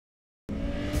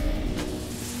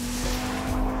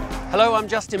Hello, I'm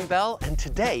Justin Bell, and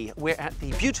today we're at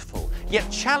the beautiful yet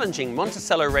challenging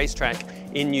Monticello racetrack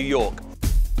in New York.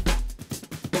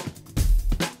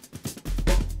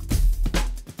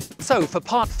 So for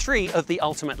part 3 of the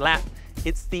ultimate lap,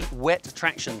 it's the wet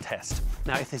traction test.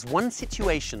 Now, if there's one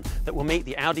situation that will make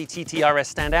the Audi TT RS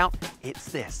stand out, it's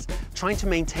this: trying to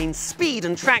maintain speed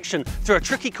and traction through a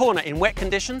tricky corner in wet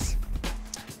conditions.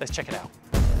 Let's check it out.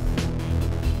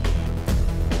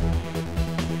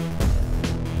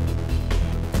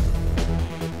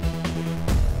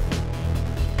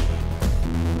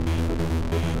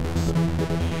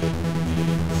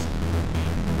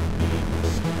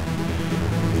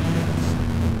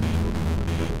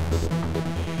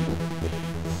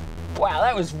 Wow,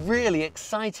 that was really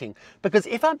exciting, because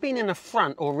if I'd been in a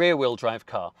front or rear wheel drive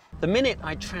car, the minute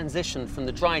I transitioned from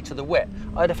the dry to the wet,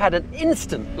 I'd have had an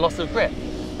instant loss of grip.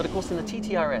 But of course in the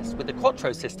TTRS, with the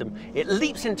Quattro system, it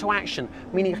leaps into action,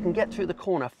 meaning I can get through the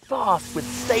corner fast with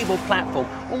stable platform,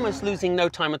 almost losing no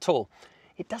time at all.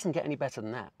 It doesn't get any better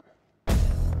than that.